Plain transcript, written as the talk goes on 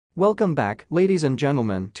Welcome back, ladies and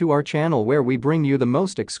gentlemen, to our channel where we bring you the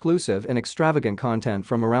most exclusive and extravagant content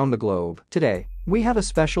from around the globe. Today, we have a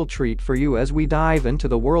special treat for you as we dive into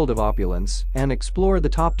the world of opulence and explore the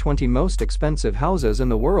top 20 most expensive houses in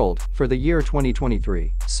the world for the year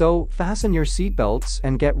 2023. So, fasten your seatbelts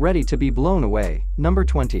and get ready to be blown away. Number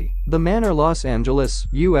 20. The Manor, Los Angeles,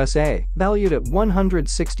 USA. Valued at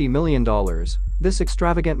 $160 million. This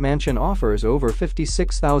extravagant mansion offers over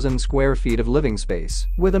 56,000 square feet of living space,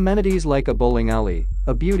 with amenities like a bowling alley,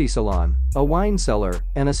 a beauty salon, a wine cellar,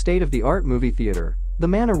 and a state-of-the-art movie theater. The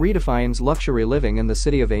Manor redefines luxury living in the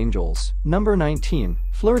City of Angels. Number 19.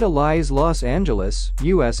 Fleur de Lis, Los Angeles,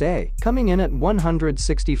 USA. Coming in at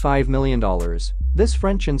 $165 million. This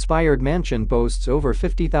French-inspired mansion boasts over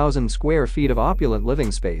 50,000 square feet of opulent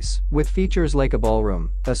living space, with features like a ballroom,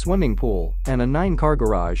 a swimming pool, and a 9-car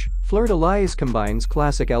garage. Fleur de Lis combines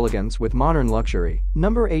classic elegance with modern luxury.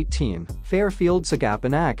 Number 18. Fairfield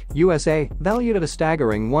Sagaponack, USA. Valued at a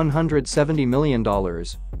staggering $170 million.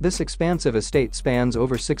 This expansive estate spans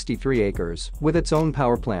over 63 acres, with its own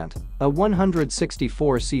power plant, a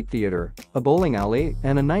 164-seat theater, a bowling alley,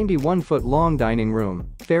 and a 91-foot-long dining room.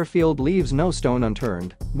 Fairfield leaves no stone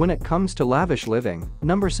unturned when it comes to lavish living.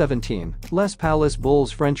 Number 17. Les Palais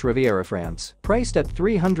Boules, French Riviera, France. Priced at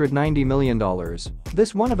 $390 million.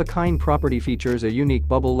 This one-of-a-kind property features a unique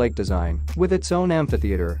bubble-like design, with its own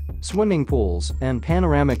amphitheater, swimming pools, and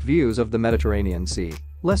panoramic views of the Mediterranean Sea.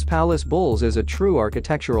 Les Palais Boules is a true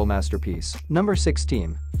architectural masterpiece. Number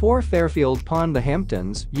 16. 4 Fairfield Pond, The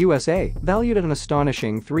Hamptons, USA. Valued at an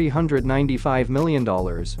astonishing $395 million.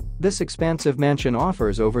 This expansive mansion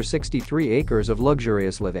offers over 63 acres of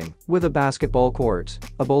luxurious living, with a basketball court,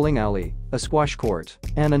 a bowling alley, a squash court,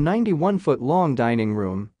 and a 91-foot-long dining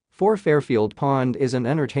room. 4 Fairfield Pond is an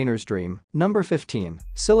entertainer's dream. Number 15.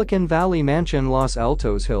 Silicon Valley Mansion, Los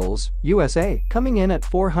Altos Hills, USA. Coming in at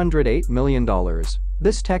 $408 million.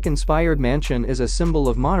 This tech-inspired mansion is a symbol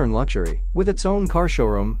of modern luxury, with its own car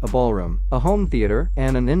showroom, a ballroom, a home theater,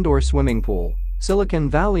 and an indoor swimming pool. Silicon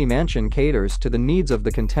Valley Mansion caters to the needs of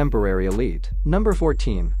the contemporary elite. Number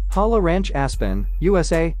 14. Hollow Ranch, Aspen,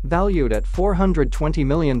 USA. Valued at $420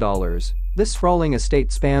 million. This sprawling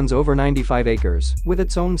estate spans over 95 acres, with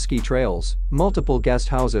its own ski trails, multiple guest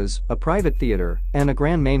houses, a private theater, and a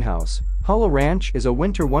grand main house. Hollow Ranch is a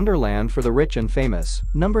winter wonderland for the rich and famous.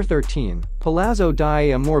 Number 13. Palazzo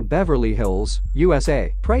di Amore, Beverly Hills,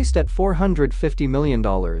 USA. Priced at $450 million.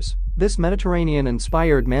 This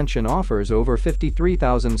Mediterranean-inspired mansion offers over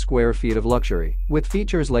 53,000 square feet of luxury, with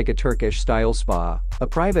features like a Turkish-style spa, a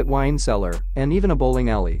private wine cellar, and even a bowling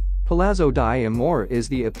alley. Palazzo di Amore is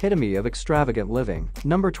the epitome of extravagant living.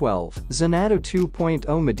 Number 12. Xanadu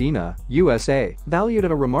 2.0, Medina, USA. Valued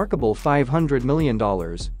at a remarkable $500 million.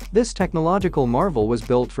 This technological marvel was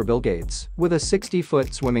built for Bill Gates, with a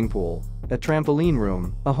 60-foot swimming pool, a trampoline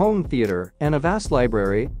room, a home theater, and a vast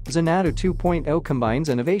library. Xanadu 2.0 combines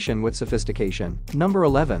innovation with sophistication. Number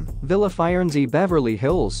 11. Villa Firenze, Beverly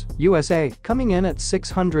Hills, USA. Coming in at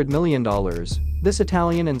 $600 million. This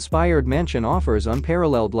Italian-inspired mansion offers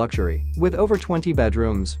unparalleled luxury, with over 20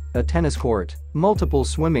 bedrooms, a tennis court, multiple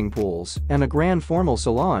swimming pools, and a grand formal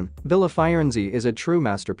salon. Villa Firenze is a true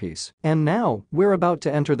masterpiece. And now, we're about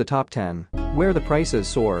to enter the top 10, where the prices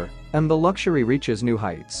soar and the luxury reaches new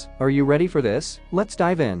heights. Are you ready for this? Let's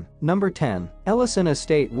dive in. Number 10. Ellison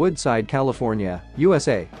Estate, Woodside, California,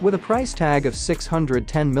 USA. With a price tag of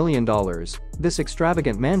 $610 million, this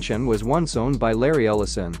extravagant mansion was once owned by Larry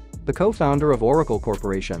Ellison, the co-founder of Oracle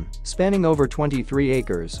Corporation. Spanning over 23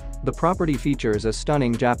 acres, the property features a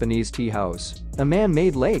stunning Japanese tea house, a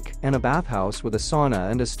man-made lake, and a bathhouse with a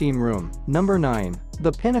sauna and a steam room. Number 9.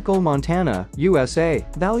 The Pinnacle, Montana, USA.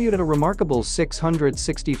 Valued at a remarkable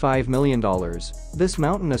 $665 million. This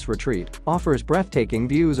mountainous retreat offers breathtaking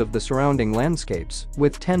views of the surrounding landscapes,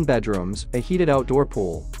 with 10 bedrooms, a heated outdoor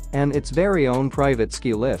pool, and its very own private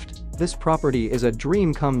ski lift. This property is a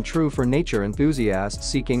dream come true for nature enthusiasts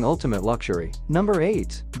seeking ultimate luxury. Number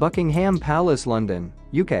 8. Buckingham Palace, London,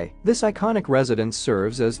 UK. This iconic residence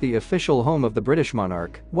serves as the official home of the British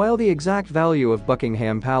monarch. While the exact value of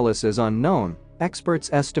Buckingham Palace is unknown, experts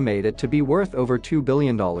estimate it to be worth over $2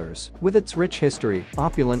 billion. With its rich history,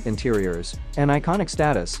 opulent interiors, and iconic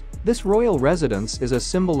status, this royal residence is a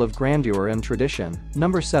symbol of grandeur and tradition.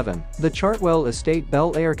 Number 7. The Chartwell Estate,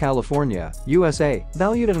 Bel Air, California, USA.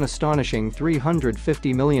 Valued at an astonishing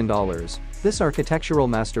 $350 million. This architectural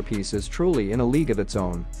masterpiece is truly in a league of its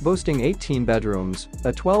own, boasting 18 bedrooms,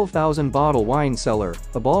 a 12,000-bottle wine cellar,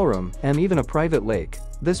 a ballroom, and even a private lake.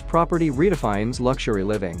 This property redefines luxury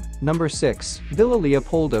living. Number 6. Villa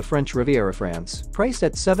Leopolda, French Riviera, France. Priced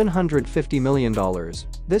at $750 million.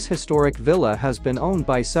 This historic villa has been owned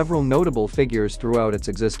by several notable figures throughout its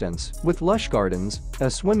existence. With lush gardens,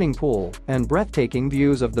 a swimming pool, and breathtaking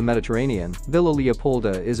views of the Mediterranean, Villa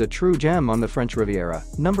Leopolda is a true gem on the French Riviera.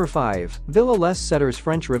 Number 5. Villa Les Setters,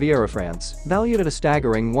 French Riviera, France. Valued at a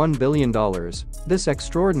staggering $1 billion. This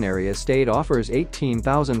extraordinary estate offers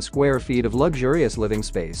 18,000 square feet of luxurious living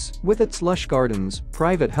space. With its lush gardens,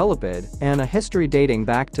 private helipad, and a history dating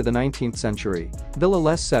back to the 19th century, Villa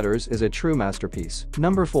Les Setters is a true masterpiece.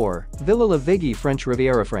 Number 4. Villa La Vigie, French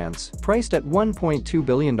Riviera, France. Priced at $1.2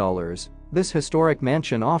 billion. This historic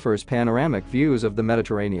mansion offers panoramic views of the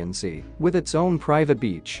Mediterranean Sea. With its own private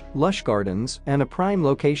beach, lush gardens, and a prime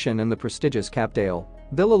location in the prestigious Cap d'Ale,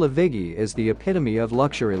 Villa La Vigie is the epitome of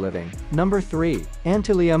luxury living. Number 3.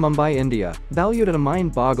 Antilia, Mumbai, India. Valued at a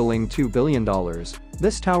mind-boggling $2 billion.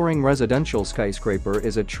 This towering residential skyscraper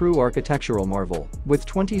is a true architectural marvel. With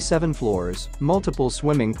 27 floors, multiple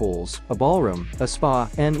swimming pools, a ballroom, a spa,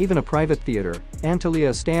 and even a private theater,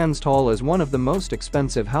 Antilia stands tall as one of the most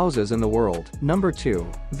expensive houses in the world. Number 2.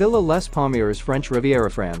 Villa Les Palmiers, French Riviera,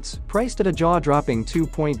 France. Priced at a jaw-dropping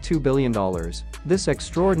 $2.2 billion. This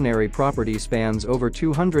extraordinary property spans over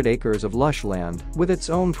 200 acres of lush land, with its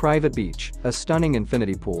own private beach, a stunning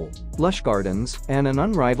infinity pool, lush gardens, and an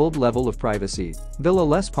unrivaled level of privacy. Villa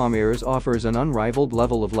Les Palmiers offers an unrivaled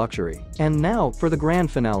level of luxury. And now, for the grand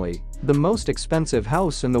finale. The most expensive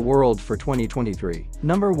house in the world for 2023.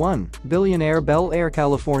 Number 1. Billionaire Bel Air,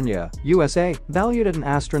 California, USA. Valued at an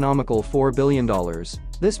astronomical $4 billion.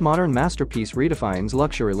 This modern masterpiece redefines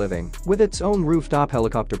luxury living. With its own rooftop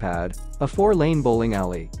helicopter pad, a 4-lane bowling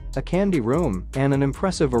alley, a candy room, and an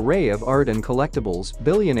impressive array of art and collectibles,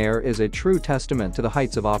 Billionaire is a true testament to the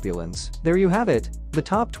heights of opulence. There you have it. The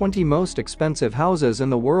top 20 most expensive houses in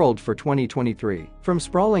the world for 2023. From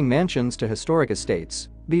sprawling mansions to historic estates,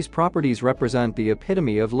 these properties represent the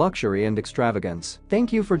epitome of luxury and extravagance.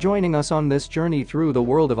 Thank you for joining us on this journey through the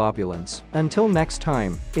world of opulence. Until next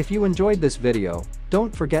time, if you enjoyed this video,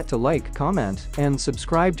 don't forget to like, comment, and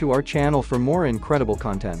subscribe to our channel for more incredible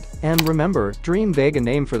content. And remember, dream big and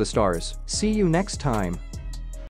aim for the stars. See you next time.